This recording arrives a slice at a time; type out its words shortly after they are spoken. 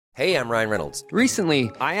Hey, I'm Ryan Reynolds.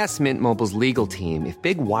 Recently, I asked Mint Mobile's legal team if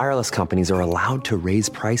big wireless companies are allowed to raise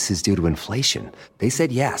prices due to inflation. They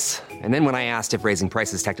said yes. And then when I asked if raising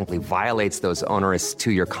prices technically violates those onerous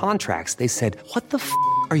two-year contracts, they said, "What the f***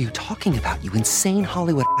 are you talking about, you insane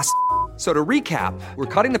Hollywood ass f- So to recap, we're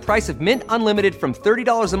cutting the price of Mint Unlimited from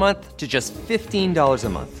 $30 a month to just $15 a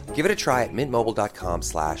month. Give it a try at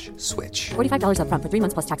mintmobile.com/switch. $45 up front for 3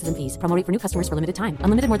 months plus taxes and fees. Promo rate for new customers for limited time.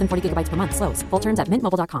 Unlimited more than 40 gigabytes per month. Slows full terms at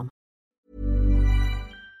mintmobile.com.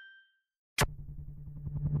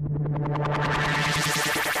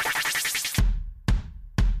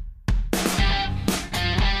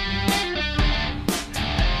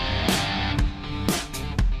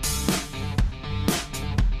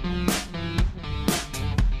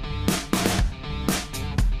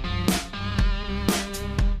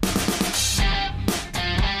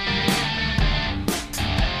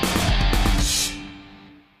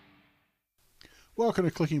 Welcome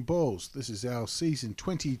to Clicking Balls. This is our season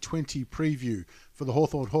 2020 preview for the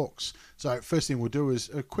Hawthorn Hawks. So first thing we'll do is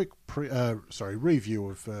a quick review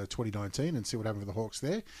of 2019 and see what happened for the Hawks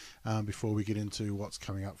there before we get into what's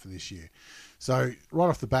coming up for this year. So right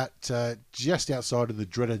off the bat, just outside of the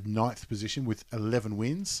dreaded 9th position with 11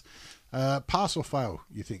 wins. Pass or fail,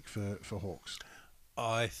 you think, for Hawks?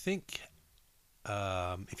 I think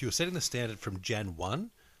if you were setting the standard from Jan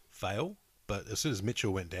 1, fail. But as soon as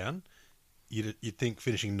Mitchell went down, you'd think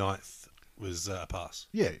finishing 9th was a pass.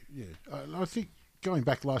 Yeah. I think going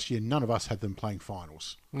back last year, none of us had them playing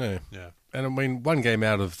finals. No. Yeah. And I mean, one game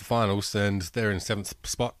out of the finals, and they're in 7th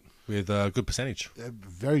spot with a good percentage. A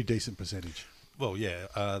very decent percentage. Well, yeah,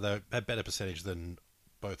 they had better percentage than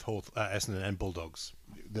both Essendon and Bulldogs.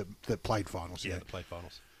 That played finals. Yeah, that played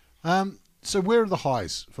finals. So where are the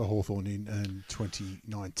highs for Hawthorn in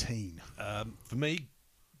 2019? For me,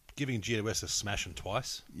 giving GWS a smashing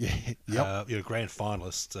twice. Yeah, yep. Grand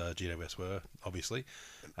finalists, GWS were, obviously.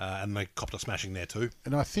 And they copped a smashing there too.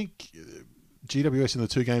 And I think GWS in the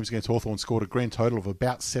 2 games against Hawthorn scored a grand total of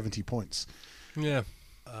about 70 points. Yeah.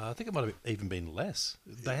 I think it might have even been less.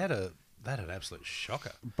 They had an absolute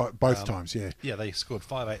shocker. Both times, yeah. Yeah, they scored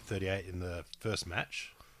 5-8-38 in the first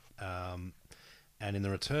match. And in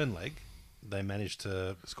the return leg, they managed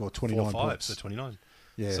to score 29 points. So 29.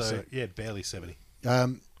 Yeah, so barely 70.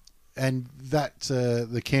 And that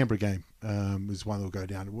the Canberra game was one that will go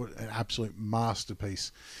down. What an absolute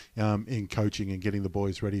masterpiece in coaching and getting the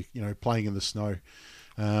boys ready. Playing in the snow.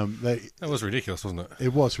 That was ridiculous, wasn't it?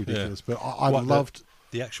 It was ridiculous, yeah. but I loved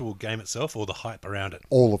the actual game itself or the hype around it.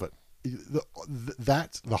 All of it.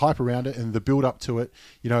 The hype around it and the build up to it.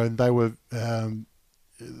 And they were.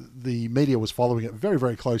 The media was following it very,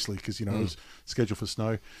 very closely because, it was scheduled for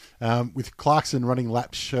snow. With Clarkson running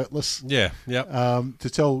laps shirtless. Yeah. To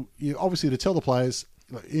tell the players,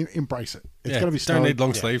 embrace it. It's going to be snowing. Don't need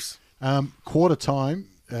long sleeves. Quarter time,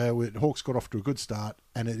 Hawks got off to a good start,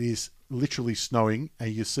 and it is literally snowing,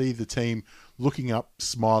 and you see the team looking up,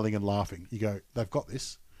 smiling and laughing. You go, they've got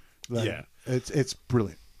this. It's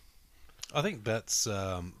brilliant. I think that's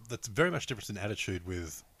very much different in attitude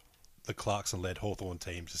with the Clarkson-led Hawthorn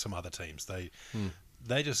team to some other teams. They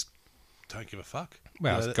just don't give a fuck.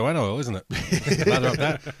 Well, it's going oil, isn't it? Lather up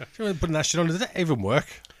that. Putting that shit on, does that even work?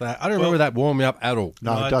 I don't remember that warming up at all.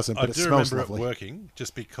 No, it doesn't, but it smells lovely. I do remember it working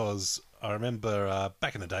just because I remember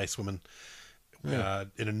back in the day swimming in a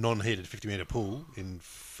non-heated 50-metre pool in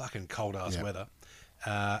fucking cold-ass weather.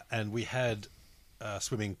 And we had a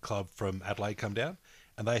swimming club from Adelaide come down,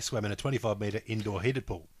 and they swam in a 25-metre indoor heated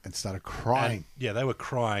pool. And started crying. And, they were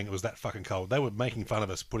crying. It was that fucking cold. They were making fun of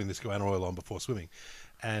us putting this guano oil on before swimming.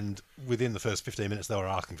 And within the first 15 minutes, they were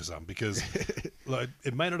asking for some because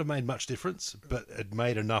it may not have made much difference, but it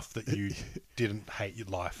made enough that you didn't hate your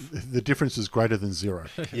life. The difference is greater than zero.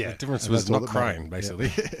 Yeah. The difference was not crying,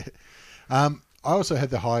 basically. I also had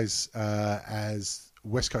the highs as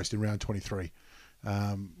West Coast in round 23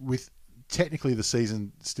 with technically the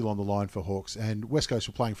season still on the line for Hawks, and West Coast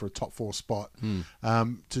were playing for a top 4 spot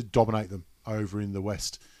to dominate them over in the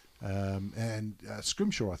West. And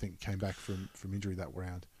Scrimshaw, I think, came back from injury that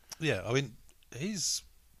round. Yeah, I mean, he's,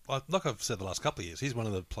 like I've said the last couple of years, he's one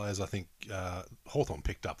of the players I think Hawthorn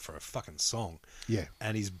picked up for a fucking song. Yeah.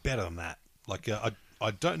 And he's better than that.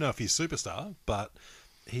 I don't know if he's superstar, but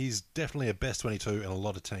he's definitely a best 22 in a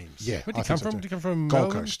lot of teams. Yeah. Where did he come from? Did he come from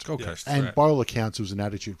Gold Coast. Gold Coast. And right. by all accounts, it was an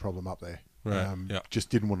attitude problem up there. Right.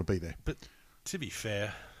 Just didn't want to be there. But to be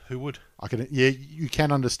fair, who would? You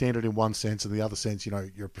can understand it in one sense, and the other sense, you're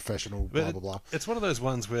a professional, blah, blah, blah. It's one of those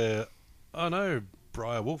ones where, oh no,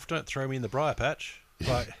 Briar Wolf, don't throw me in the briar patch.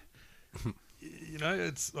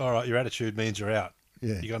 It's all right, your attitude means you're out.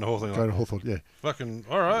 Yeah. You going to Hawthorn? Go to Hawthorn, yeah. Fucking,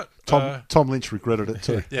 all right. Tom Lynch regretted it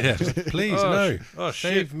too. Yeah, please, no. Oh,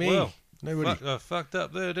 Save shit. me. Well, Nobody. I fucked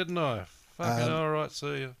up there, didn't I? Fucking all right,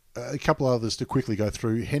 see ya. A couple others to quickly go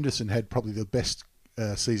through. Henderson had probably the best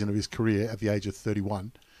season of his career at the age of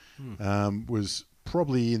 31. Was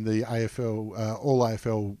probably in the AFL, all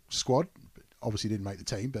AFL squad. Obviously didn't make the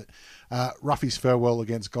team, but Ruffy's farewell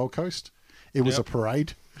against Gold Coast. It was a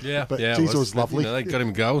parade. Yeah, but yeah, geez, it was lovely. They got him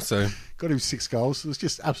a goal, so Got him 6 goals. It was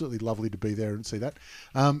just absolutely lovely to be there and see that.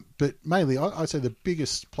 But mainly, I'd say the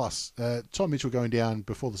biggest plus, Tom Mitchell going down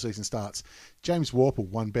before the season starts. James Warple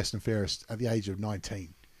won best and fairest at the age of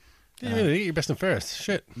 19. yeah, really, you're best and fairest.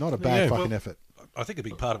 Shit, Not a bad fucking Well, effort. I think a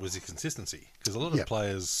big part of it was his consistency because a lot of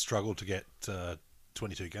players struggled to get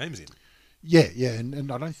 22 games in. Yeah,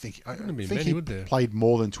 and I don't think Wouldn't be think many, he would there? played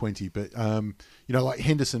more than 20, but like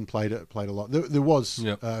Henderson played a lot. There was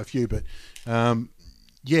a few, but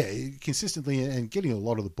consistently and getting a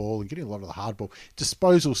lot of the ball and getting a lot of the hard ball.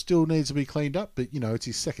 Disposal still needs to be cleaned up, but it's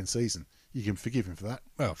his second season. You can forgive him for that.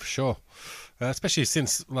 well, for sure. Especially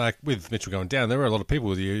since, like, with Mitchell going down, there were a lot of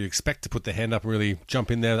people you expect to put their hand up and really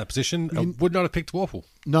jump in there in that position. Would not have picked Warple.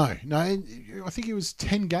 No. And I think it was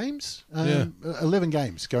 10 games, 11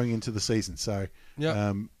 games going into the season. So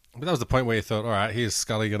Yeah. But that was the point where you thought, all right, here's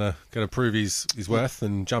Scully gonna prove his worth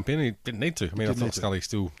and jump in. He didn't need to. I mean, I thought Scully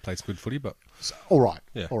still plays good footy, but all right,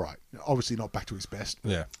 Yeah. all right. Obviously not back to his best.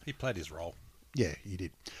 yeah. He played his role. Yeah, he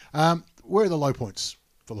did. Where are the low points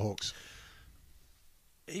for the Hawks?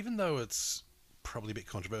 Even though it's probably a bit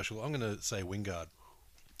controversial, I'm going to say Wingard.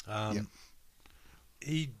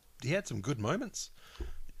 He had some good moments,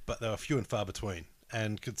 but they were few and far between.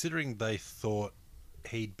 And considering they thought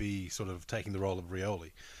he'd be sort of taking the role of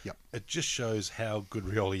Rioli, it just shows how good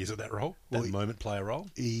Rioli is at that role, that moment player role.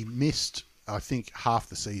 He missed, I think, half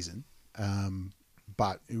the season.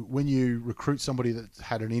 But when you recruit somebody that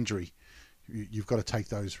had an injury, you've got to take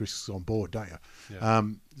those risks on board, don't you? Yeah.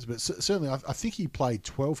 But certainly, I think he played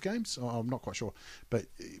 12 games. I'm not quite sure, but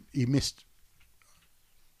he missed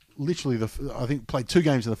literally I think played 2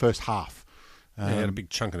 games in the first half. He had a big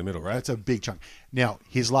chunk in the middle, right? That's a big chunk. Now,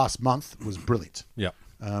 his last month was brilliant. Yeah.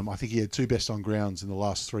 I think he had 2 best on grounds in the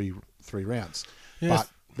last three rounds. Yes.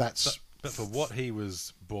 But But for what he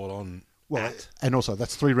was brought on and also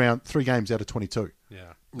that's 3 games out of 22.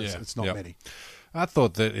 yeah. It's not many. I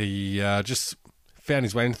thought that he just found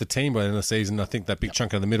his way into the team by the end of the season. I think that big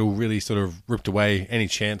chunk in the middle really sort of ripped away any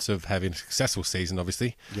chance of having a successful season,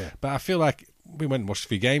 obviously. Yeah. But I feel like we went and watched a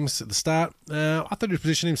few games at the start. I thought he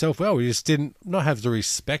positioned himself well. He just didn't not have the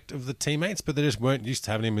respect of the teammates, but they just weren't used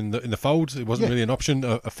to having him in the fold. It wasn't really an option,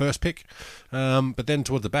 a first pick. But then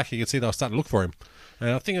toward the back, you could see they were starting to look for him.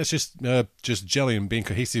 And I think it's just gelling and being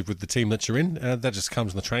cohesive with the team that you're in. That just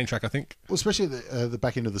comes on the train track, I think. Well, especially the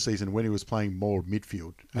back end of the season when he was playing more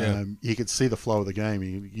midfield. He could see the flow of the game.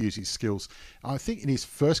 He could use his skills. I think in his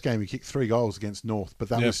first game he kicked 3 goals against North, but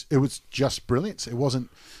it was just brilliant. It wasn't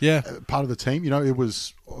part of the team. It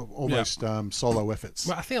was almost solo efforts.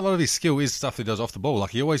 Well, I think a lot of his skill is stuff he does off the ball. Like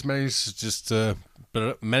he always manages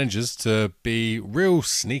to be real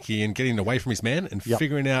sneaky and getting away from his man and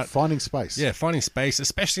figuring out finding space. Yeah, finding space,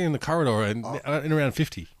 especially in the corridor and in around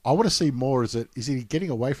 50. I want to see more. Is he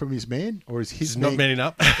getting away from his man, or is his man not manning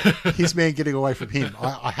up? his man getting away from him?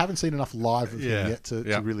 I haven't seen enough live of him yet to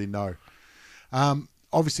really know.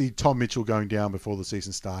 Obviously, Tom Mitchell going down before the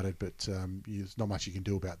season started, but there's not much you can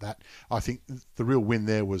do about that. I think the real win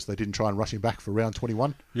there was they didn't try and rush him back for round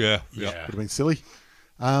 21. Yeah. Would have been silly.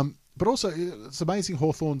 But also, it's amazing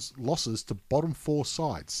Hawthorn's losses to bottom 4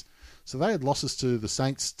 sides. So they had losses to the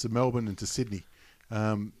Saints, to Melbourne, and to Sydney.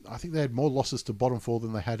 I think they had more losses to bottom 4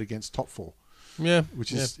 than they had against top 4. Yeah,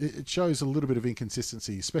 which is it shows a little bit of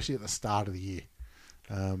inconsistency, especially at the start of the year,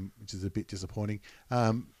 which is a bit disappointing.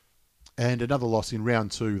 And another loss in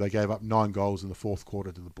round 2, they gave up 9 goals in the 4th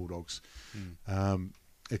quarter to the Bulldogs.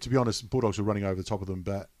 To be honest, Bulldogs were running over the top of them,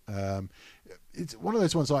 but it's one of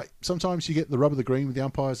those ones like sometimes you get the rub of the green with the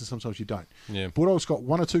umpires and sometimes you don't. Yeah. Bulldogs got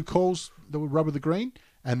 1 or 2 calls that were rub of the green,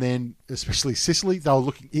 and then especially Sicily, they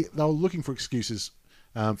were looking for excuses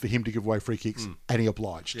for him to give away free kicks, and he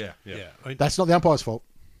obliged. Yeah. I mean, That's not the umpire's fault.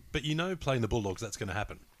 but playing the Bulldogs, that's going to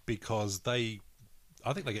happen because I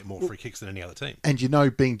think they get more free kicks than any other team.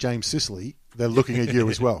 And being James Sicily, they're looking at you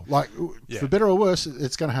as well. Like, for better or worse,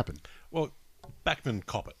 it's going to happen. Well, backmen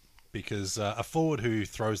cop it because a forward who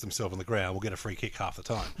throws themselves on the ground will get a free kick half the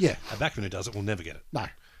time. Yeah. A backman who does it will never get it. No.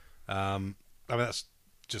 I mean, that's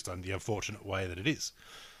just the unfortunate way that it is.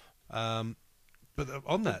 But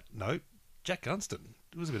on that note, Jack Gunston,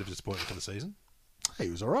 it was a bit of a disappointment for the season. He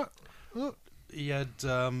was all right. He had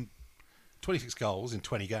 26 goals in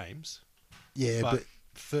 20 games. Yeah, but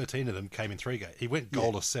 13 of them came in 3 games. He went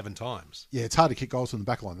goalless 7 times. Yeah, it's hard to kick goals from the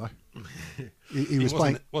back line, though. he was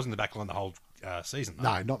playing... wasn't the back line the whole season, though.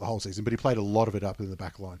 No, not the whole season, but he played a lot of it up in the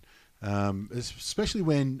back line. Especially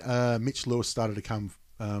when Mitch Lewis started to come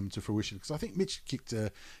to fruition. Because I think Mitch kicked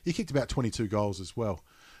about 22 goals as well.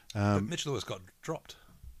 But Mitch Lewis got dropped.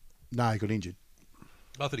 No, he got injured.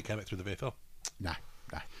 I thought he came back through the VFL. No.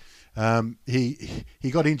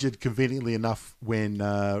 He got injured conveniently enough when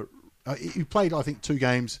he played, I think, 2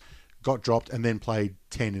 games, got dropped, and then played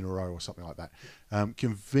 10 in a row or something like that.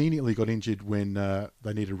 Conveniently got injured when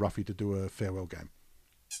they needed Ruffy to do a farewell game.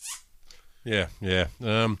 Yeah.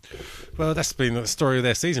 Well, that's been the story of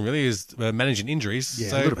their season, really, is managing injuries. Yeah,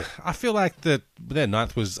 so a little bit. I feel like that their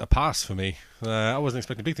 9th was a pass for me. I wasn't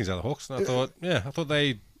expecting big things out of the Hawks. And I thought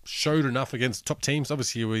they showed enough against top teams.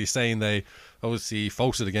 Obviously, we were saying they obviously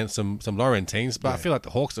faltered against some lower end teams, but I feel like the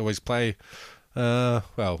Hawks always play,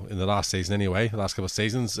 well, in the last season anyway, the last couple of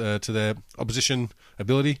seasons, to their opposition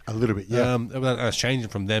ability. A little bit, yeah. That's changing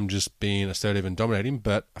from them just being assertive and dominating,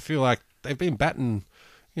 but I feel like they've been batting,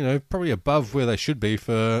 probably above where they should be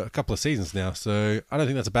for a couple of seasons now. So I don't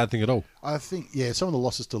think that's a bad thing at all. I think, some of the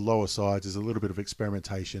losses to lower sides is a little bit of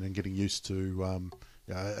experimentation and getting used to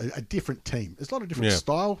a different team. It's not a different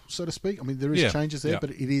style, so to speak. I mean, there is changes there, but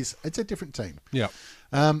it's a different team. Yeah.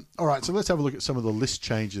 All right, so let's have a look at some of the list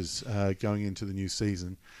changes going into the new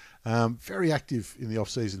season. Very active in the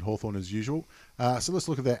off-season, Hawthorn as usual. So let's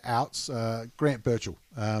look at their outs. Grant Birchall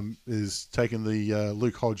is taking the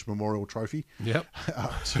Luke Hodge Memorial Trophy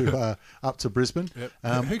up to Brisbane.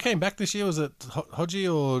 Yep. Who came back this year? Was it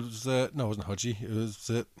Hodgie or was it... No, it wasn't Hodgie. It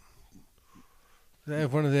was... They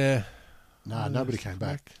have one of their... No, nobody came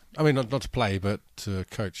back. I mean, not to play, but to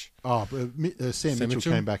coach. Oh, but Sam Mitchell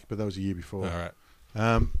came back, but that was a year before. All right.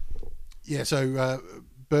 So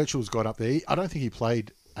Birchall's got up there. I don't think he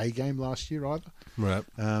played a game last year either. Right.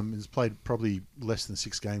 He's played probably less than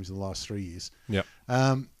 6 games in the last 3 years. Yep.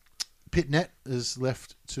 Pitnet is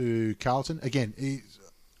left to Carlton. Again,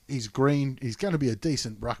 he's green. He's going to be a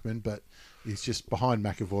decent ruckman, but he's just behind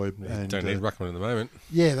McAvoy. And don't need ruckman at the moment.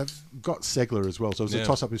 Yeah, they've got Segler as well. So it was a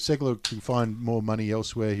toss-up. If Segler could find more money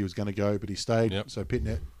elsewhere, he was going to go, but he stayed. Yep. So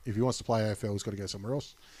Pitnet, if he wants to play AFL, he's got to go somewhere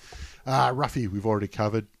else. Ruffy, we've already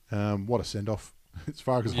covered. What a send-off. As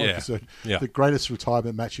far as I'm concerned. Yeah. The greatest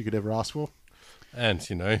retirement match you could ever ask for. And,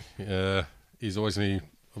 he's always going to be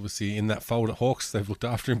obviously in that fold at Hawks. They've looked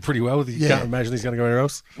after him pretty well. You can't imagine he's going to go anywhere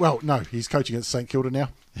else. Well, no, he's coaching at St Kilda now.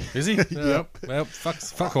 Is he? Yep. Well,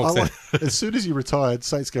 fuck Hawks then. As soon as he retired,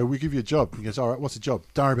 Saints go, we'll give you a job. He goes, all right, what's a job?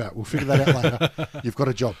 Don't worry about it. We'll figure that out later. You've got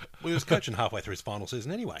a job. Well, he was coaching halfway through his final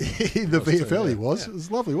season anyway. In the VFL he was. Yeah. It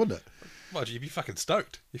was lovely, wasn't it? Well, you'd be fucking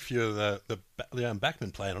stoked if you're the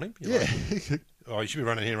backman playing on him. You're like, you should be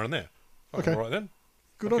running here and running there. Okay. All right then.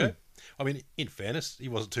 Good on him. I mean, in fairness, he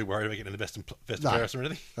wasn't too worried about getting the best Paris or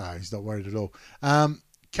anything. No, he's not worried at all.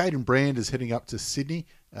 Caden Brand is heading up to Sydney.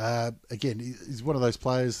 Again, he's one of those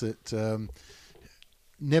players that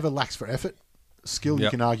never lacks for effort. Skill you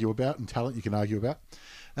can argue about, and talent you can argue about.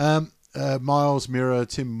 Miles, Mirror,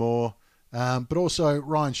 Tim Moore, but also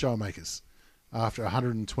Ryan Showmakers after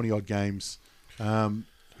 120-odd games.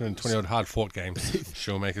 120-odd hard-fought games,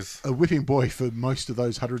 Showmakers. A whipping boy for most of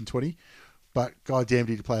those 120, but goddamn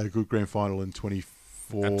did he play a good grand final in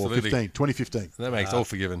 2015. That makes all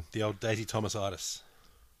forgiven. The old Daisy Thomas-itis.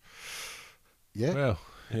 Yeah? Well,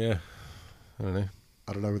 yeah. I don't know.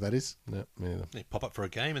 I don't know what that is. No, me neither. He pop up for a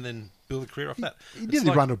game and then build a career off that. He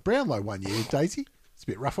nearly run a Brownlow one year, Daisy. It's a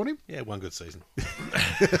bit rough on him. Yeah, one good season.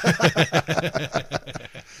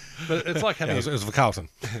 But it's like having... it was for Carlton.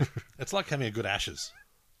 It's like having a good Ashes.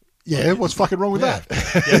 Yeah, what's fucking wrong with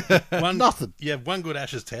that? Nothing. You have one good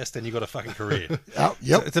Ashes test and you got a fucking career.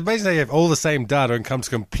 Yep. It's amazing how you have all the same data and come to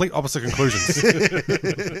complete opposite conclusions.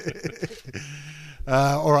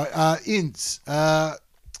 All right, Inns.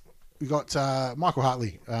 We've got Michael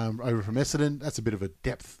Hartley over from Essendon. That's a bit of a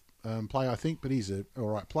depth play, I think, but he's an all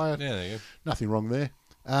right player. Yeah, there you go. Nothing wrong there.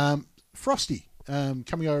 Frosty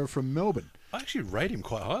coming over from Melbourne. I actually rate him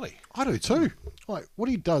quite highly. I do too. Like what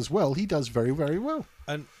he does well, he does very, very well.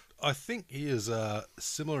 And I think he is a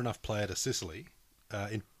similar enough player to Sicily,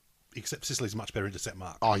 except Sicily's a much better intercept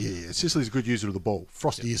mark. Oh, yeah. Sicily's a good user of the ball.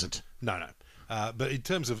 Frosty isn't. No. But in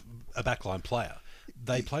terms of a backline player,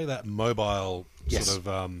 they play that mobile, sort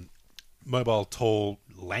of mobile, tall,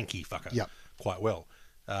 lanky fucker quite well.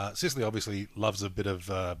 Sicily obviously loves a bit of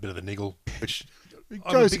the niggle, which... It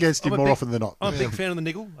goes against him more often than not. I'm a big fan of the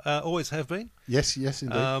niggle, always have been. Yes,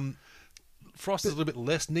 indeed. Frost is a little bit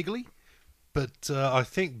less niggly, but I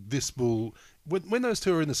think this will... When those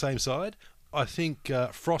two are in the same side, I think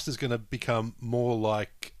Frost is going to become more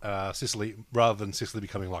like Sicily rather than Sicily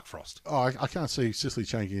becoming like Frost. Oh, I can't see Sicily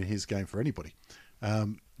changing his game for anybody.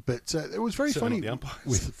 But it was very Certainly funny not the umpires.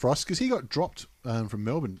 with Frost because he got dropped from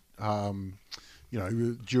Melbourne,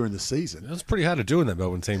 during the season. It was pretty hard to do in that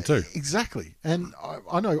Melbourne team too. Exactly. And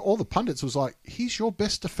I know all the pundits was like, he's your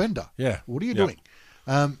best defender. Yeah. What are you doing?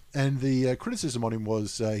 And the criticism on him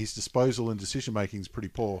was his disposal and decision-making is pretty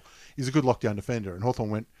poor. He's a good lockdown defender. And Hawthorn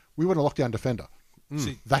went, we want a lockdown defender.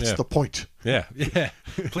 See, That's the point. Yeah.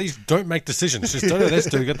 Please don't make decisions. Just don't let us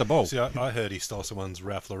do get the ball. See, I heard he stole someone's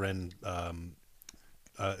Ralph Lauren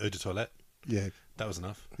eau de toilette. Yeah. That was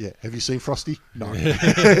enough. Yeah. Have you seen Frosty? No.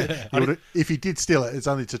 If he did steal it, it's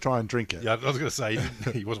only to try and drink it. Yeah, I was going to say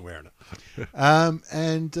he wasn't wearing it.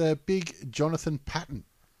 And big Jonathan Patton,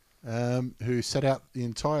 who sat out the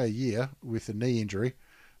entire year with a knee injury.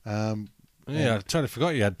 I totally forgot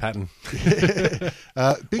you had Patton.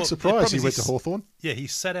 Big surprise he went to Hawthorn. Yeah, he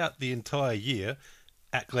sat out the entire year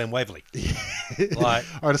at Glen Waverley. I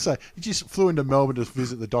got to say, he just flew into Melbourne to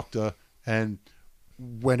visit the doctor and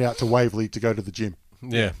went out to Waverley to go to the gym.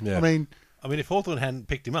 Yeah. I mean, if Hawthorn hadn't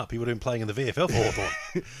picked him up, he would have been playing in the VFL for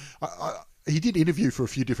Hawthorn. he did interview for a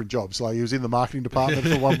few different jobs. Like he was in the marketing department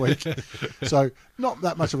for 1 week. So not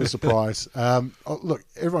that much of a surprise. Look,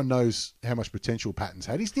 everyone knows how much potential Patton's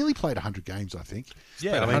had. He's nearly played 100 games, I think.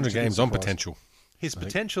 Yeah, 100 games on potential. His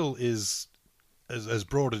potential is as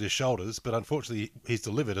broad as his shoulders, but unfortunately he's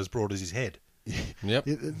delivered as broad as his head. Yep.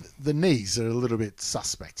 The knees are a little bit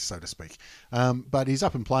suspect, so to speak. But he's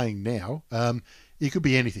up and playing now. He could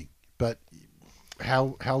be anything, but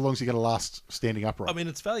how long is he going to last standing upright? I mean,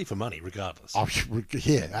 it's value for money, regardless. Oh,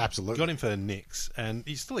 yeah, absolutely. Got him for nix, and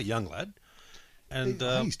he's still a young lad. And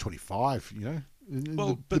I think he's 25.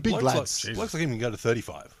 well, the big blokes lads. Blokes like him can go to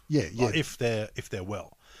 35. Yeah. Like, if they're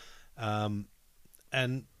well, and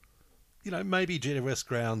maybe GWS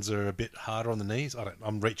grounds are a bit harder on the knees.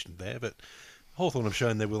 I'm reaching there, but Hawthorn have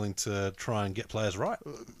shown they're willing to try and get players right.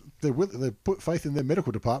 They put faith in their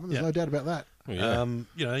medical department. There's no doubt about that.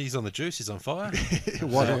 Yeah. He's on the juice. He's on fire.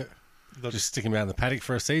 Why not? They'll Just stick him out in the paddock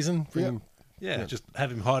for a season. just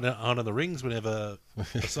have him hide under the rings whenever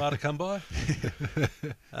a cider come by.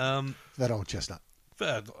 That old chestnut.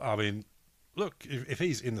 But, I mean, look, if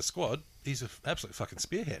he's in the squad, he's an absolute fucking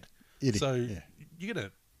spearhead. It is, So yeah. you're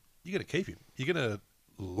gonna keep him. You're gonna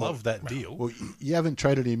love that deal. Well, you haven't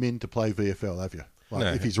traded him in to play VFL, have you? Like,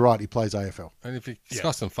 No. if he's right, he plays AFL. And if it's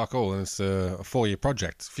costing fuck all, and it's a 4-year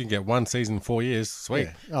project. If you can get one season, 4 years, sweet.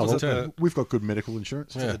 Yeah. Oh, Was well, it we've got good medical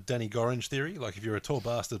insurance. To the Danny Gorringe theory, like if you're a tall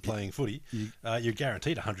bastard playing footy, you're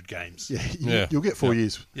guaranteed 100 games. Yeah, you'll get 4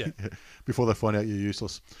 years before they find out you're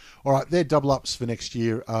useless. All right, their double ups for next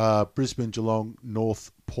year are Brisbane, Geelong,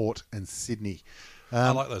 North, Port, and Sydney.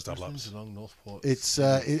 I like those double ups. Geelong, Northport. It's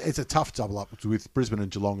a tough double up with Brisbane and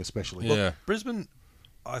Geelong especially. Yeah. Brisbane,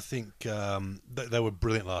 I think they were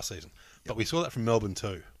brilliant last season, but we saw that from Melbourne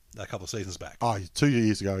too a couple of seasons back. Oh, 2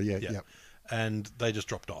 years ago, yeah. And they just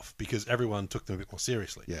dropped off because everyone took them a bit more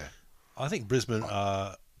seriously. Yeah. I think Brisbane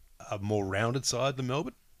are a more rounded side than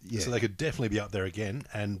Melbourne. Yeah. So they could definitely be up there again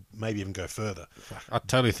and maybe even go further. I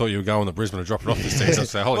totally thought you were going to Brisbane and dropping off this season.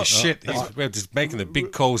 So, holy shit, we're just making the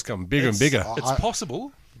big calls come bigger and bigger. It's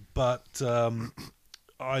possible, but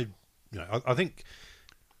I think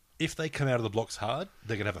if they come out of the blocks hard,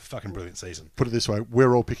 they're going to have a fucking brilliant season. Put it this way,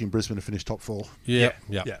 we're all picking Brisbane to finish top 4. Yeah.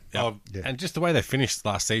 And just the way they finished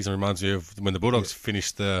last season reminds me of when the Bulldogs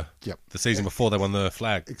finished the season before they won the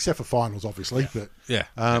flag. Except for finals, obviously. But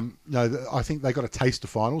no, I think they got a taste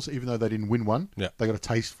of finals, even though they didn't win one. Yeah. They got a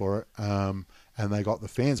taste for it, and they got the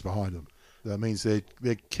fans behind them. That means they're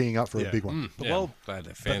keying up for a big one. But well, glad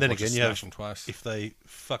their but fans then watched again, us you have, smash them twice. if they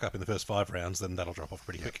fuck up in the first 5 rounds, then that'll drop off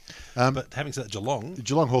pretty quick. But having said that, Geelong, The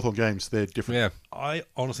Geelong Hawthorn games, they're different. Yeah. I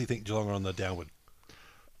honestly think Geelong are on the downward.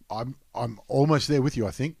 I'm almost there with you,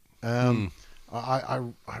 I think. I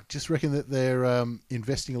just reckon that they're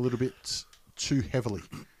investing a little bit too heavily.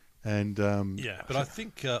 And But I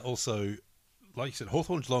think also, like you said,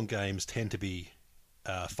 Hawthorn Geelong games tend to be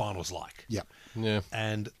finals-like. Yeah.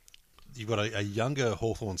 And you've got a younger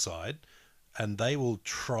Hawthorn side, and they will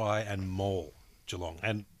try and maul Geelong.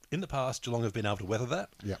 And in the past, Geelong have been able to weather that.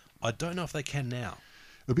 Yeah. I don't know if they can now.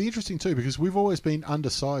 it'll be interesting too because we've always been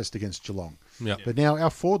undersized against Geelong. Yeah. But now our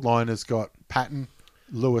forward line has got Patton,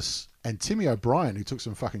 Lewis, and Timmy O'Brien, who took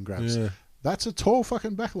some fucking grabs. Yeah. That's a tall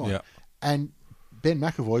fucking back line. Yeah. And Ben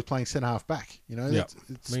McAvoy playing centre half back. You know, Yeah.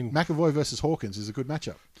 it's I mean- McAvoy versus Hawkins is a good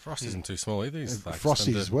matchup. Frost isn't too small either. He's like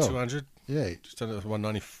Frosty just as under well. 200. Yeah. Just under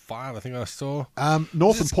 195, I think I saw.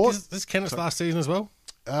 North and Port. This Kenneth's last season as well?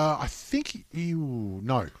 I think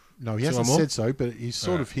no. No, he See hasn't one more? said so, but he's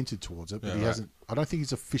sort of hinted towards it, but Yeah, he right. hasn't. I don't think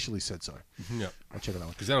he's officially said so. Yeah. I'll check it out.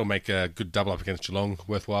 Because that'll make a good double up against Geelong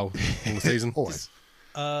worthwhile in the season. Always.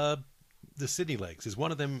 The Sydney legs, is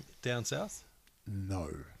one of them down south? No,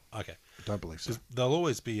 Okay. I don't believe so. 'Cause there'll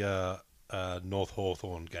always be a North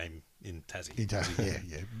Hawthorn game in Tassie. In Tassie,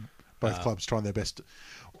 yeah. Both clubs trying their best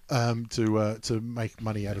to make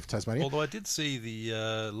money out of Tasmania. Although I did see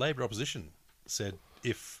the Labor opposition said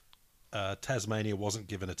if Tasmania wasn't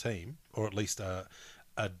given a team, or at least a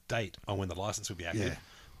date on when the licence would be active, Yeah.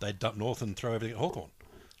 they'd dump North and throw everything at Hawthorn.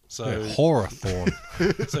 So, Horror-thorn.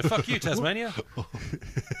 so fuck you, Tasmania.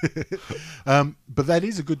 But that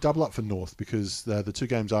is a good double up for North because the two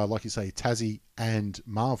games are, like you say, Tassie and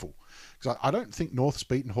Marvel. Because I don't think North's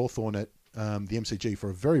beaten Hawthorn at the MCG for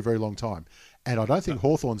a very, very long time. And I don't think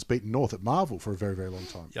Hawthorn's beaten North at Marvel for a very, very long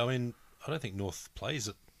time. Yeah, I mean, I don't think North plays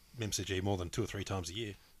at MCG more than 2 or 3 times a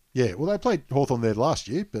year. Yeah, well, they played Hawthorn there last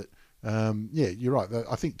year, but yeah, you're right.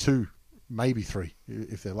 I think 2, maybe 3,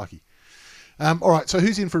 if they're lucky. All right, so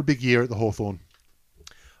who's in for a big year at the Hawthorn?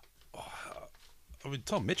 I mean,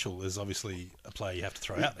 Tom Mitchell is obviously a player you have to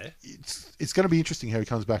throw out there. It's going to be interesting how he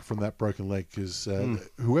comes back from that broken leg because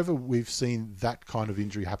whoever we've seen that kind of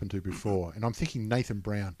injury happen to before, and I'm thinking Nathan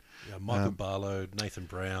Brown. Yeah, Michael Barlow, Nathan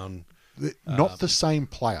Brown. Not the same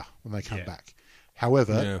player when they come back.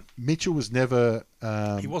 However, Mitchell was never...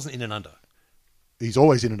 He wasn't in and under. He's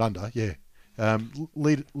always in and under, yeah.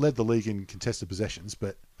 Led the league in contested possessions,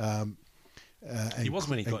 but... He was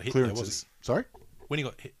when he got hit, though, clearances. was he? Sorry? When he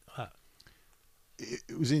got hit.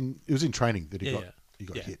 It was in training that he got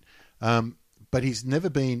Yeah. hit. But he's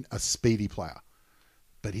never been a speedy player.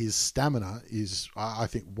 But his stamina is, I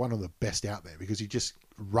think, one of the best out there because he just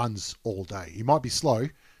runs all day. He might be slow,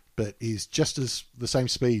 but he's just as the same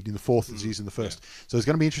speed in the fourth as he is in the first. So it's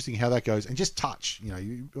going to be interesting how that goes. And just touch,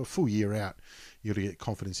 a full year out, you got to get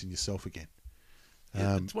confidence in yourself again.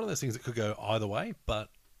 Yeah, it's one of those things that could go either way, but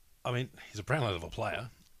I mean, he's a Brownlow level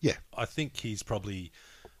player. Yeah. I think he's probably...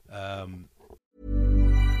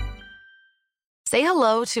 Say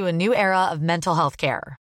hello to a new era of mental health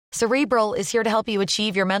care. Cerebral is here to help you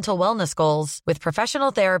achieve your mental wellness goals with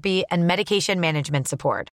professional therapy and medication management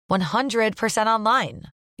support. 100% online.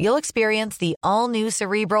 You'll experience the all-new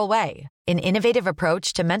Cerebral Way, an innovative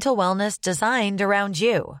approach to mental wellness designed around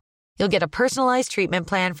you. You'll get a personalized treatment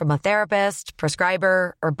plan from a therapist,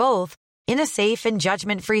 prescriber, or both in a safe and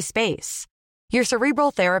judgment-free space. Your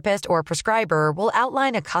Cerebral therapist or prescriber will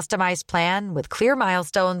outline a customized plan with clear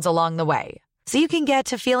milestones along the way, so you can get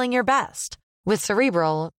to feeling your best. With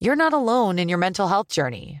Cerebral, you're not alone in your mental health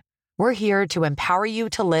journey. We're here to empower you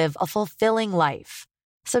to live a fulfilling life.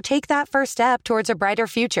 So take that first step towards a brighter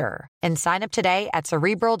future and sign up today at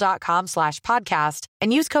Cerebral.com/podcast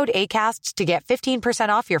and use code ACAST to get 15%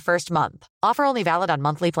 off your first month. Offer only valid on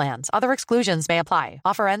monthly plans. Other exclusions may apply.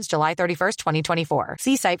 Offer ends July 31st, 2024.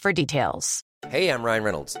 See site for details. Hey, I'm Ryan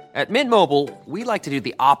Reynolds. At Mint Mobile, we like to do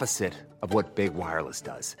the opposite of what Big Wireless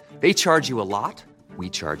does. They charge you a lot,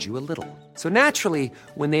 we charge you a little. So naturally,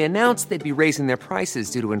 when they announced they'd be raising their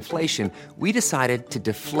prices due to inflation, we decided to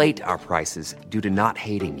deflate our prices due to not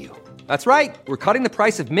hating you. That's right. We're cutting the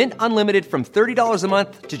price of Mint Unlimited from $30 a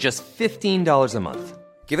month to just $15 a month.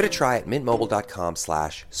 Give it a try at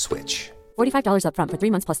mintmobile.com/switch. $45 upfront for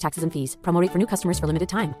 3 months plus taxes and fees. Promo rate for new customers for limited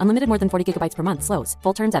time. Unlimited more than 40 gigabytes per month. Slows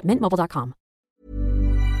full terms at mintmobile.com.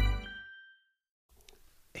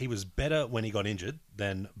 He was better when he got injured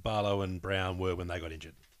than Barlow and Brown were when they got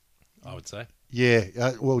injured, I would say.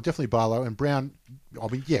 Yeah, well, definitely Barlow and Brown. I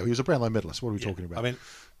mean, yeah, he was a Brownlow medalist. What are we talking about? I mean,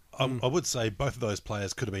 I would say both of those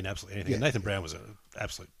players could have been absolutely anything. Yeah. Nathan Brown was an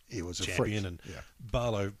absolute He was a champion, freak. and Yeah.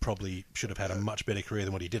 Barlow probably should have had a much better career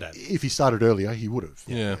than what he did have. If he started earlier, he would have.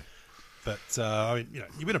 Yeah. But I mean,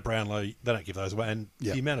 you win a Brownlow, they don't give those away. And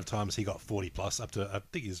Yeah. the amount of times he got 40 plus, up to I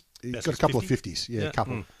think his He's best got a was couple 50. of 50s. Yeah, a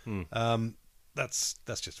couple. That's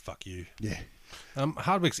just fuck you. Yeah.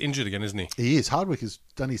 Hardwick's injured again, isn't he? He is. Hardwick has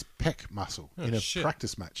done his pec muscle in a shit.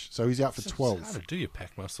 practice match. So he's out for It's 12. hard to do your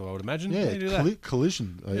pack muscle, I would imagine. Yeah, How do you do that?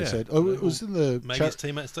 collision, they Yeah. said. Oh, it was in the... Maybe his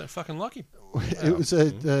teammates don't fucking like him. it was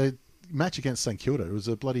a match against St Kilda. It was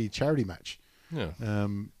a bloody charity match Yeah.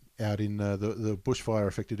 out in the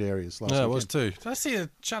bushfire-affected areas last No, it weekend. was too. Did I see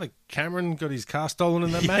Charlie Cameron got his car stolen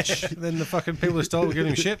in that match? Then the fucking people who stole were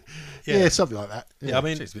getting him shit? Yeah, something like that. Yeah, I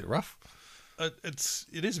mean, It's a bit rough. it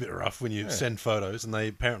is a bit rough when you send photos and they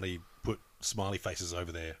apparently put smiley faces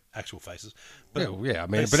over their actual faces. But Yeah, I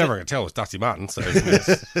mean, they but everyone can tell it's Dusty Martin, so...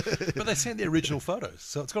 But they sent the original photos,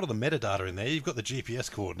 so it's got all the metadata in there. You've got the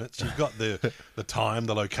GPS coordinates, you've got the time,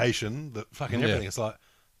 the location, the fucking everything. Yeah. It's like,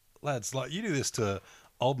 lads, like you do this to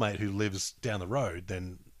old mate who lives down the road,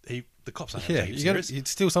 then the cops aren't Yeah, taking him serious. you'd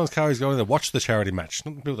steal someone's car. He's going to watch the charity match.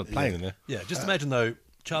 Not people that are playing in there. Yeah, just imagine though,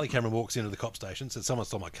 Charlie Cameron walks into the cop station, says someone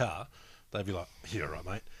stole my car. They'd be like, "You're right,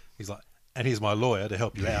 mate." He's like, "And here's my lawyer to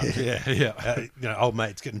help you out." Yeah. Old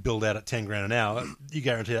mate's getting billed out at $10,000 an hour. You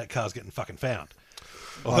guarantee that car's getting fucking found.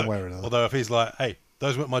 One way or another. Although if he's like, "Hey,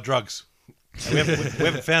 those weren't my drugs. We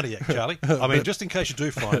haven't found it yet, Charlie. I mean, just in case you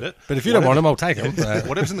do find it. But if you don't want them, I'll take them.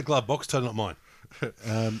 Whatever's in the glove box, totally not mine."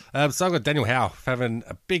 So I've got Daniel Howe having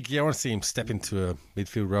a big year. I want to see him step into a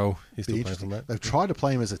midfield role. He's still playing from that. They've tried to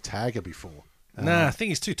play him as a tagger before. Nah, I think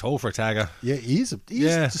he's too tall for a tagger. Yeah, he is. He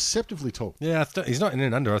is deceptively tall. Yeah, he's not in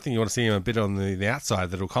and under. I think you want to see him a bit on the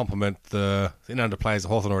outside that'll complement the in and under players that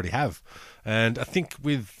Hawthorn already have. And I think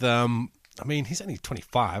with, he's only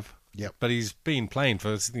 25. Yep. But he's been playing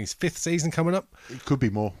for his fifth season coming up. It could be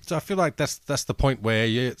more. So I feel like that's the point where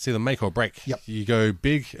it's either make or break. Yep. You go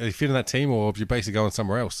big if you fit in that team, or you're basically going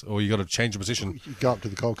somewhere else, or you got to change your position. You go up to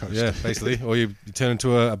the Gold Coast. Yeah, basically. Or you turn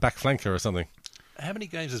into a back flanker or something. How many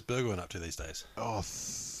games is Burgoyne up to these days?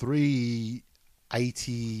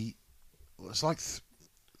 380. It's like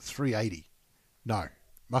 380. No,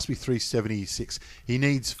 must be 376. He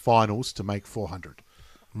needs finals to make 400.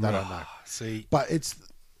 They don't know. See, but it's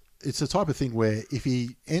the type of thing where if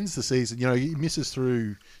he ends the season, he misses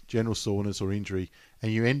through general soreness or injury,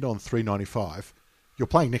 and you end on 395, you're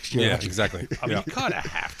playing next year. Yeah, aren't you? exactly. I mean, you kind of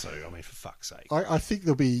have to. I mean, for fuck's sake. I think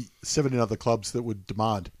there'll be 17 other clubs that would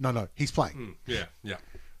demand, no, he's playing. Yeah.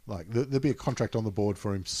 Like, there'll be a contract on the board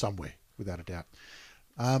for him somewhere, without a doubt.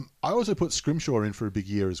 I also put Scrimshaw in for a big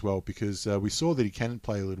year as well, because we saw that he can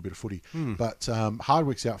play a little bit of footy. But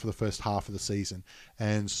Hardwick's out for the first half of the season,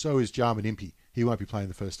 and so is Jarman Impey. He won't be playing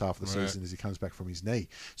the first half of the season as he comes back from his knee.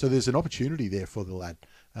 So there's an opportunity there for the lad.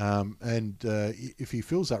 And if he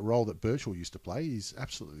fills that role that Birchall used to play, he's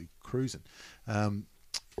absolutely cruising.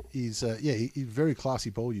 He's a very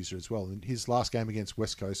classy ball user as well. And his last game against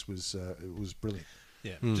West Coast was brilliant.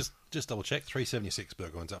 Yeah, just double check. 376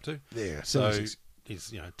 Burgoyne's up to. Yeah, so 76.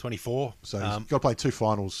 he's 24. So he's got to play two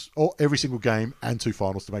finals, or every single game and two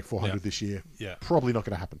finals to make 400 this year. Yeah, probably not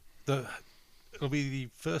going to happen. It'll be the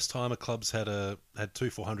first time a club's had two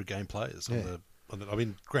 400 game players. I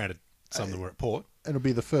mean, granted, some of them were at Port. And it'll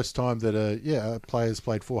be the first time that a player's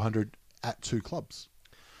played 400 at two clubs.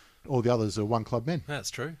 All the others are one club men. That's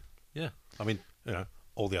true. Yeah, I mean,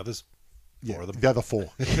 all the others. Four of them. The other four.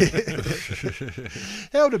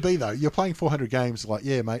 How would it be though? You're playing 400 games. Like,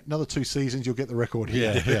 yeah, mate, another 2 seasons, you'll get the record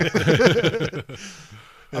here.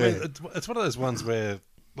 I mean, it's one of those ones where,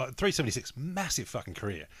 like, 376, massive fucking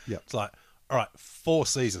career. Yeah. It's like, all right, 4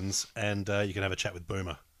 seasons, and you can have a chat with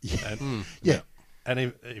Boomer. Yeah. And,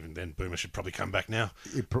 and even then, Boomer should probably come back now.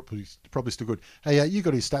 It probably still good. Hey, you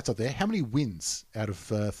got his stats up there. How many wins out of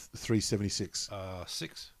 376?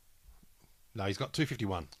 6. No, he's got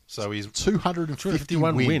 251. So he's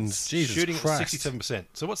 251 wins. Jesus shooting Christ. at 67%.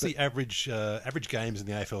 So what's the average games in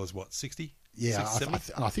the AFL is what, 60? Yeah,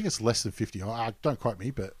 60, I think it's less than 50. Don't quote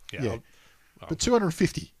me, but yeah. But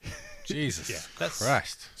 250. Jesus. Yeah, that's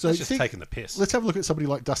Christ. So that's just taking the piss. Let's have a look at somebody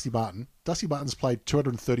like Dusty Martin. Dusty Martin's played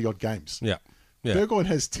 230 odd games. Yeah. Burgoyne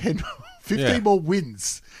has 15 more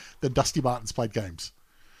wins than Dusty Martin's played games.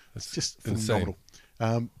 It's just phenomenal.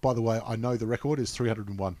 By the way, I know the record is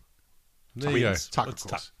 301. There you go. Tuck, of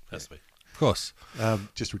course. Has to be. Of course.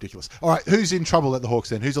 Just ridiculous. All right, who's in trouble at the Hawks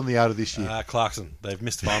then? Who's on the outer this year? Clarkson. They've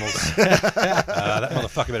missed finals. That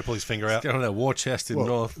motherfucker better pull his finger out. Get on that war chest in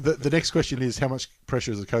North. The next question is, how much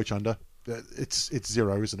pressure is the coach under? It's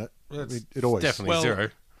zero, isn't it? It always definitely zero.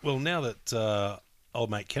 Well, now that old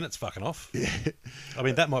mate Kennett's fucking off, I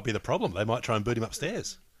mean, that might be the problem. They might try and boot him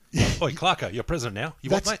upstairs. Oi, Clarko, you're president now. You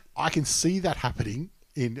what, mate? I can see that happening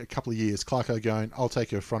in a couple of years. Clarko going, I'll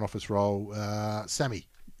take a front office role. Sammy,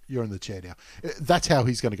 you're in the chair now. That's how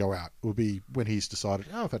he's going to go out. Will be when he's decided,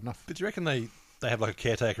 I've had enough. But do you reckon they have like a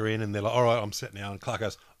caretaker in and they're like, all right, I'm set now. And Clark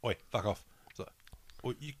goes, oi, fuck off. It's like,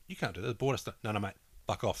 well, you can't do that. The board has to, no, mate,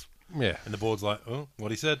 fuck off. Yeah. And the board's like, oh,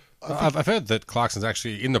 what he said. I've heard that Clarkson's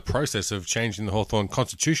actually in the process of changing the Hawthorn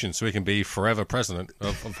constitution so he can be forever president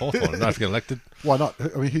of Hawthorn and not have to get elected. Why not?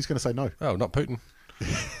 I mean, who's going to say no? Oh, not Putin.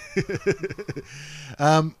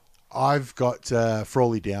 I've got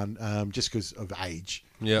Frawley down just because of age.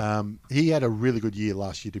 Yeah. He had a really good year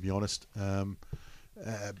last year, to be honest.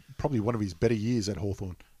 Probably one of his better years at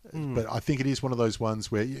Hawthorn. But I think it is one of those ones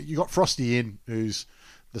where you got Frosty in, who's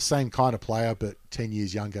the same kind of player, but 10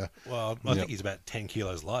 years younger. Well, I think he's about 10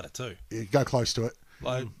 kilos lighter too. You go close to it.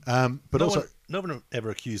 Like, but no one ever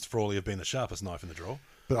accused Frawley of being the sharpest knife in the drawer.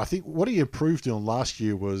 But I think what he improved on last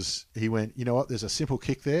year was he went, you know what, there's a simple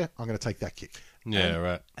kick there. I'm going to take that kick. Yeah,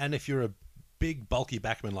 right. And if you're a big, bulky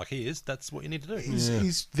backman like he is, that's what you need to do.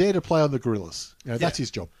 He's there to play on the Gorillas. That's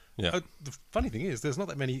his job. Yeah. The funny thing is, there's not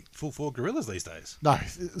that many full forward Gorillas these days. No,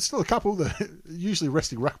 there's still a couple that are usually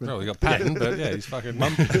resting ruckman. Well, we got Patton, but he's fucking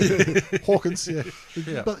mum. Hawkins,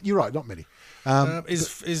 Yeah. But you're right, not many.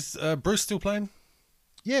 Is Bruce still playing?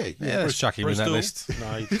 Yeah. Let's chuck him in that list.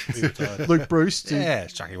 No, he retired. Luke Bruce, Yeah,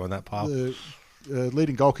 chuck him on that pile. the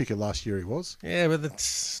leading goal kicker last year he was. Yeah, but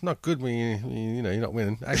that's not good when you're not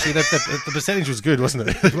winning. Actually, the percentage was good, wasn't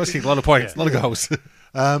it? He was kicking a lot of points, a lot of goals.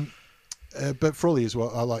 But Frawley as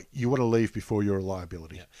well, you want to leave before you're a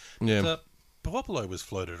liability. Yeah. Papopolo was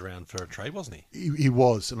floated around for a trade, wasn't he? He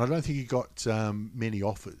was, and I don't think he got many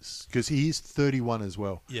offers because he is 31 as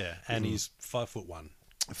well. Yeah, and he's 5'1".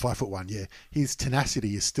 5'1", yeah. His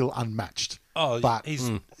tenacity is still unmatched. Oh, but he's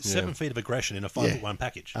 7 feet of aggression in a 5'1"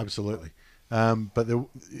 package. Absolutely. But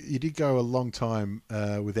he did go a long time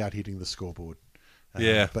without hitting the scoreboard.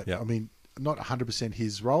 I mean, not 100%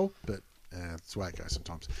 his role, but that's the way it goes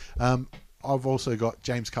sometimes. I've also got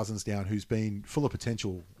James Cousins down, who's been full of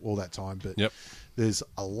potential all that time, but there's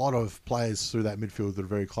a lot of players through that midfield that are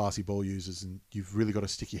very classy ball users, and you've really got to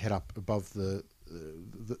stick your head up above the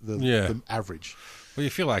average. Well, you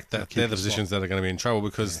feel like they're the positions that are going to be in trouble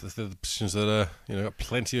because they're the positions that are, got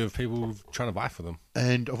plenty of people trying to buy for them.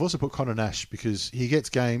 And I've also put Connor Nash because he gets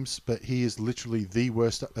games, but he is literally the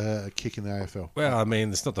worst kick in the AFL. Well, I mean,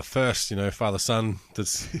 it's not the first, father-son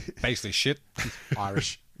that's basically shit.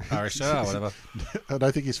 Irish, whatever. I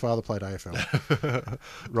don't think his father played AFL.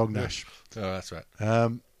 Wrong Nash. Oh, that's right.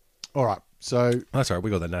 All right, so That's right. We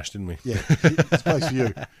got that Nash, didn't we? yeah, it's place for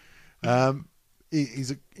you.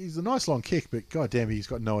 He's a nice long kick, but goddamn, he's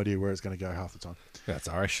got no idea where it's going to go half the time. That's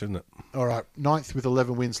Irish, isn't it? All right, 9th with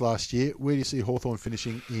 11 wins last year. Where do you see Hawthorn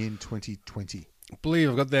finishing in 2020? I believe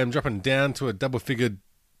I've got them dropping down to a double-figured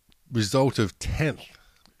result of 10th.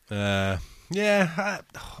 I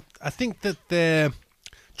think that they're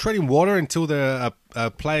treading water until there are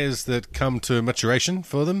players that come to maturation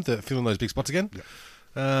for them that fill in those big spots again. Yep.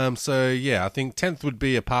 I think 10th would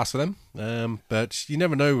be a pass for them. But you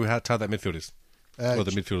never know how tight that midfield is, or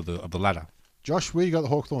the midfield of the ladder. Josh, where you got the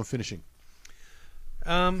Hawthorn finishing?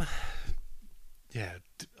 I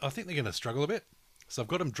think they're going to struggle a bit. So I've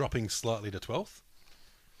got them dropping slightly to 12th.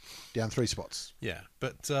 Down 3 spots. Yeah,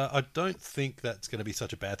 but I don't think that's going to be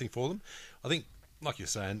such a bad thing for them. I think, like you're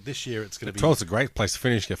saying, this year it's going to be... 12th's a great place to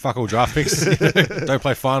finish. Get fuck all draft picks. Don't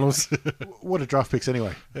play finals. What are draft picks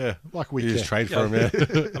anyway? Yeah. Like we You just trade for them,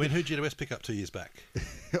 I mean, who'd GWS pick up 2 years back?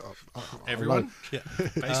 Everyone? Yeah.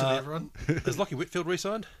 Basically everyone. Has Lockie Whitfield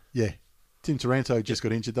re-signed? Yeah. Tim Taranto just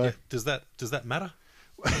got injured though. Yeah. Does that matter?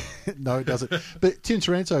 No, it doesn't. But Tim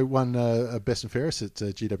Taranto won best and fairest at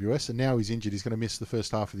GWS, and now he's injured. He's going to miss the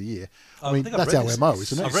first half of the year. I mean, that's our MO,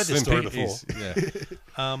 isn't it? I've read this story before. Yeah.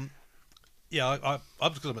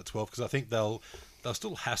 I've just got them at 12 because I think they'll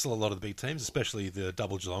still hassle a lot of the big teams, especially the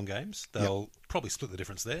double Geelong games. They'll probably split the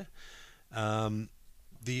difference there.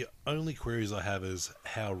 The only queries I have is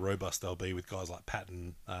how robust they'll be with guys like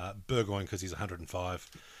Patton, Burgoyne because he's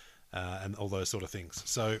 105, and all those sort of things.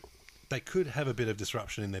 So they could have a bit of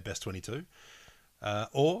disruption in their best 22,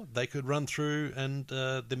 or they could run through and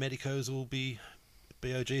the medicos will be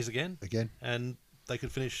BOGs again, and they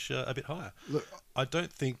could finish a bit higher. Look, I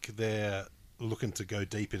don't think they're looking to go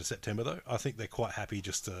deep into September, though. I think they're quite happy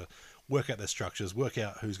just to work out their structures, work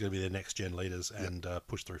out who's going to be their next gen leaders, and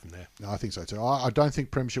push through from there. No, I think so too. I don't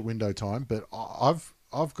think premiership window time, but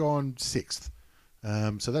I've gone 6th,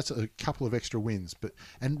 so that's a couple of extra wins.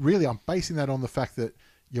 And really, I'm basing that on the fact that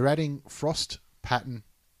you're adding Frost, Patton,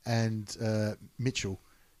 and Mitchell.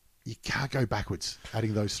 You can't go backwards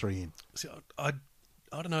adding those 3 in. See, I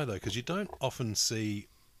don't know though, because you don't often see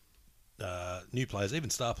new players,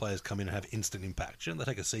 even star players, come in and have instant impact. Shouldn't they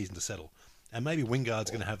take a season to settle? And maybe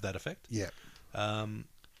Wingard's going to have that effect. Yeah. I'm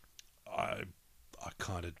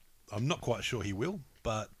not quite sure he will,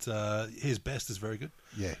 but his best is very good.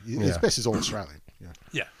 Yeah. His best is all Australian.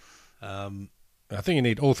 Yeah. I think you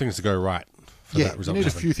need all things to go right for that result. You need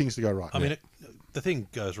a few things to go right. I mean, the thing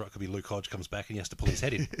goes right could be Luke Hodge comes back and he has to pull his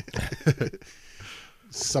head in.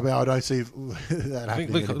 Somehow I don't see that I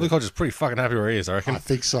think happening. Luke Hodge is pretty fucking happy where he is, I reckon. I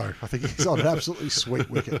think so. I think he's on an absolutely sweet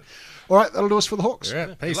wicket. All right, that'll do us for the Hawks. Yeah,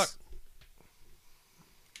 peace.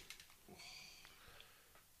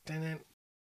 Good luck.